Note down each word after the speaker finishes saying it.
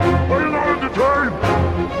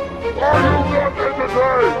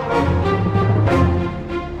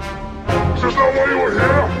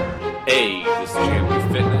Hey, this is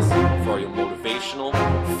Jamie Fitness for all your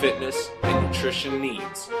motivational, fitness, and nutrition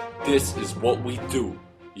needs. This is what we do.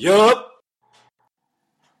 Yup!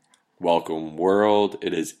 Welcome, world.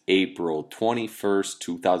 It is April 21st,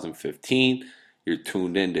 2015. You're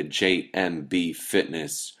tuned in to JMB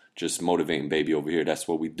Fitness. Just motivating, baby, over here. That's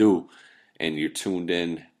what we do. And you're tuned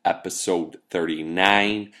in episode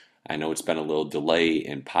 39. I know it's been a little delay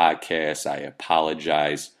in podcasts. I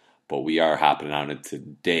apologize. But we are hopping on it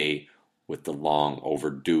today with the long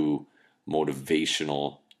overdue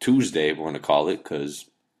motivational Tuesday, we're going to call it, because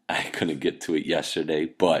I couldn't get to it yesterday.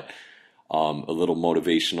 But a little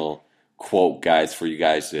motivational quote, guys, for you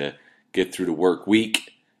guys to get through the work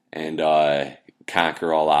week and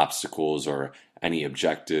conquer all obstacles or any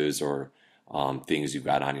objectives or things you've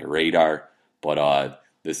got on your radar. But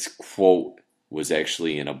this quote was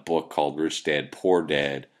actually in a book called Rich Dad, Poor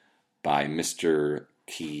Dad by Mr.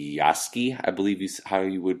 Kiyosaki, I believe is how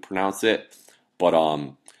you would pronounce it.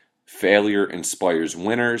 But failure inspires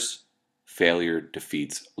winners, failure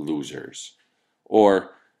defeats losers.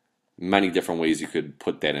 Or many different ways you could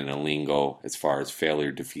put that in a lingo as far as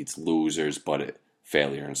failure defeats losers, but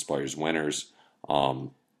failure inspires winners.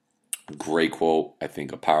 Great quote, I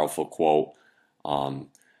think a powerful quote. A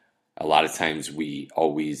lot of times we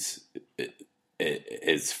always,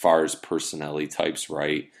 as far as personality types,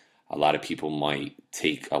 right? A lot of people might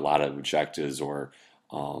take a lot of objectives or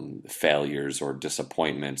failures or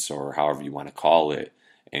disappointments or however you want to call it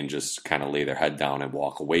and just kind of lay their head down and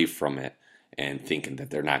walk away from it and thinking that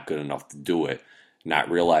they're not good enough to do it, not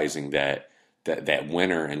realizing that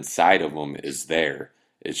winner inside of them is there.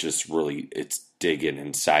 It's just really, it's digging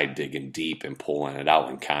inside, digging deep and pulling it out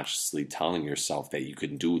and consciously telling yourself that you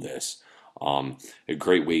can do this. A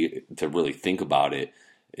great way to really think about it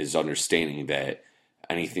is understanding that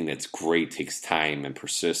anything that's great takes time and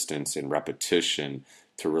persistence and repetition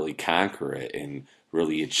to really conquer it and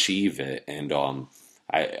really achieve it. And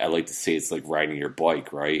I like to say it's like riding your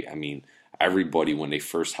bike, right? I mean, everybody, when they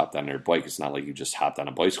first hopped on their bike, it's not like you just hopped on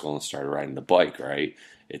a bicycle and started riding the bike, right?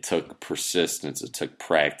 It took persistence, it took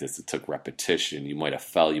practice, it took repetition. You might have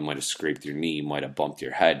fell, you might have scraped your knee, you might have bumped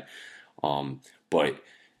your head. But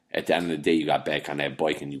at the end of the day, you got back on that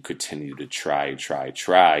bike and you continue to try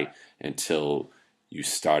until you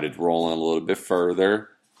started rolling a little bit further,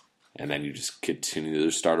 and then you just continue to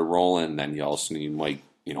start rolling, and then you might,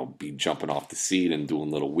 be jumping off the seat and doing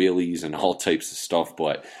little wheelies and all types of stuff,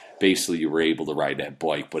 but basically you were able to ride that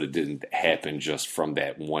bike, but it didn't happen just from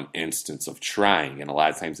that one instance of trying. And a lot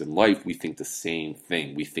of times in life, we think the same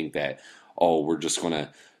thing. We think that, we're just going to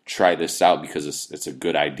try this out because it's a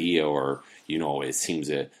good idea, or, it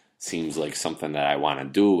seems like something that I want to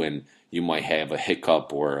do, and you might have a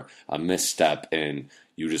hiccup or a misstep and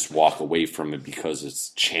you just walk away from it because it's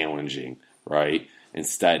challenging, right?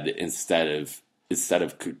 Instead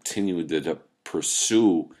of continuing to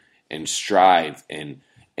pursue and strive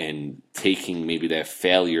and taking maybe that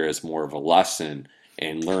failure as more of a lesson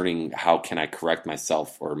and learning how can I correct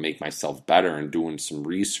myself or make myself better, and doing some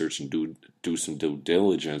research and do some due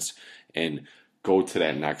diligence and go to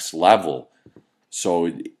that next level.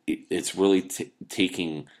 So it's really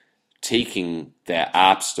taking that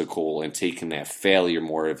obstacle and taking that failure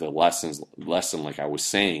more of a lesson, like I was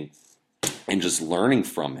saying, and just learning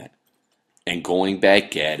from it and going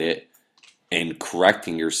back at it and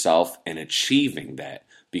correcting yourself and achieving that.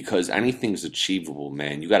 Because anything's achievable,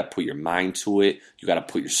 man. You got to put your mind to it. You got to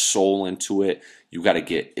put your soul into it. You got to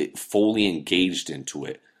get it fully engaged into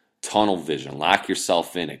it. Tunnel vision. Lock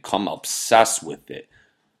yourself in it. Come obsessed with it.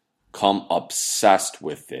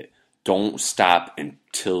 Don't stop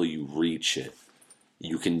until you reach it.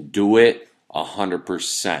 You can do it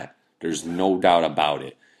 100%. There's no doubt about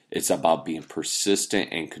it. It's about being persistent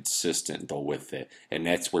and consistent, though, with it. And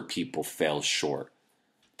that's where people fail short.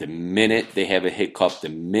 The minute they have a hiccup, the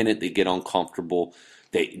minute they get uncomfortable,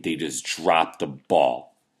 they just drop the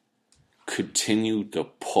ball. Continue to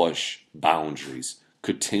push boundaries.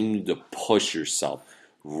 Continue to push yourself.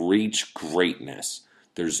 Reach greatness.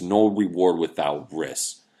 There's no reward without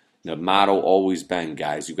risk. The motto always been,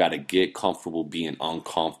 guys, you got to get comfortable being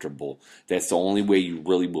uncomfortable. That's the only way you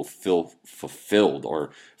really will feel fulfilled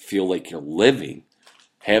or feel like you're living.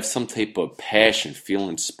 Have some type of passion. Feel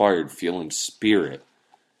inspired. Feel in spirit.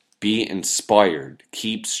 Be inspired.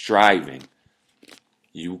 Keep striving.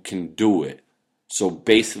 You can do it. So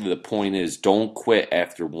basically the point is, don't quit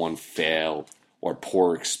after one fail or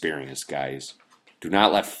poor experience, guys. Do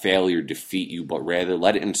not let failure defeat you, but rather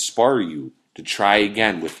let it inspire you to try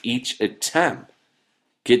again with each attempt.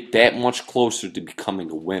 Get that much closer to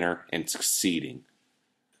becoming a winner and succeeding.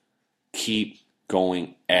 Keep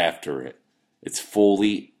going after it. It's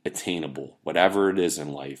fully attainable, whatever it is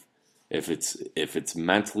in life. If it's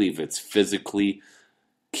mentally, if it's physically,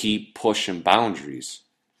 keep pushing boundaries.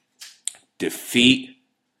 Defeat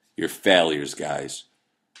your failures, guys.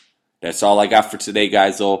 That's all I got for today,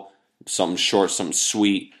 guys, though. Something short, something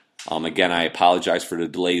sweet. Again, I apologize for the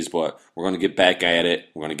delays, but we're going to get back at it.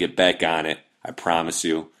 We're going to get back on it. I promise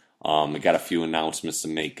you. I got a few announcements to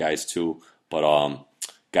make, guys, too. But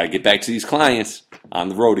got to get back to these clients on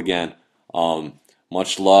the road again.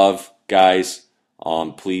 Much love, guys.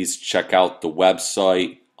 Please check out the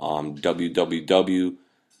website,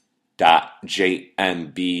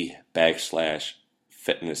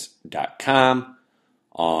 www.jmb_fitness.com.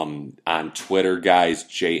 On Twitter, guys,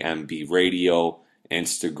 JMB Radio,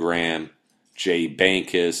 Instagram,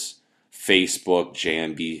 JBankus, Facebook,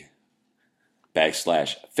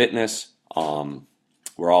 JMB_fitness.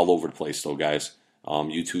 We're all over the place, though, guys.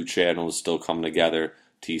 YouTube channel is still coming together.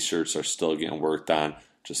 T-shirts are still getting worked on.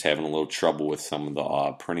 Just having a little trouble with some of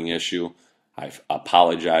the printing issue. I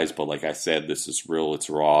apologize, but like I said, this is real. It's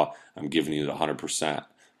raw. I'm giving you the 100%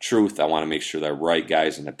 truth. I want to make sure they're right,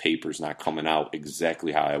 guys, and the paper's not coming out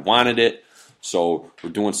exactly how I wanted it. So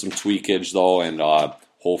we're doing some tweakage, though, and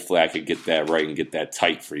hopefully I could get that right and get that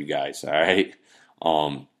tight for you guys, all right?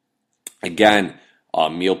 Again,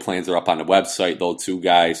 meal plans are up on the website, though, too,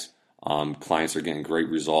 guys. Clients are getting great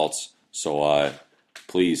results. So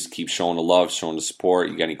please keep showing the love, showing the support.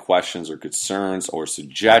 You got any questions or concerns or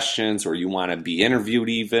suggestions, or you want to be interviewed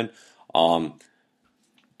even,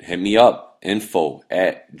 hit me up.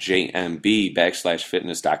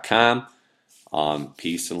 info@jmb_fitness.com.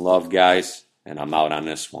 Peace and love, guys, and I'm out on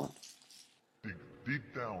this one. Dig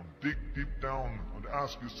deep down and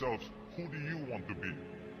ask yourselves, who do you want to be?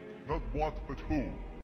 Not what, but who.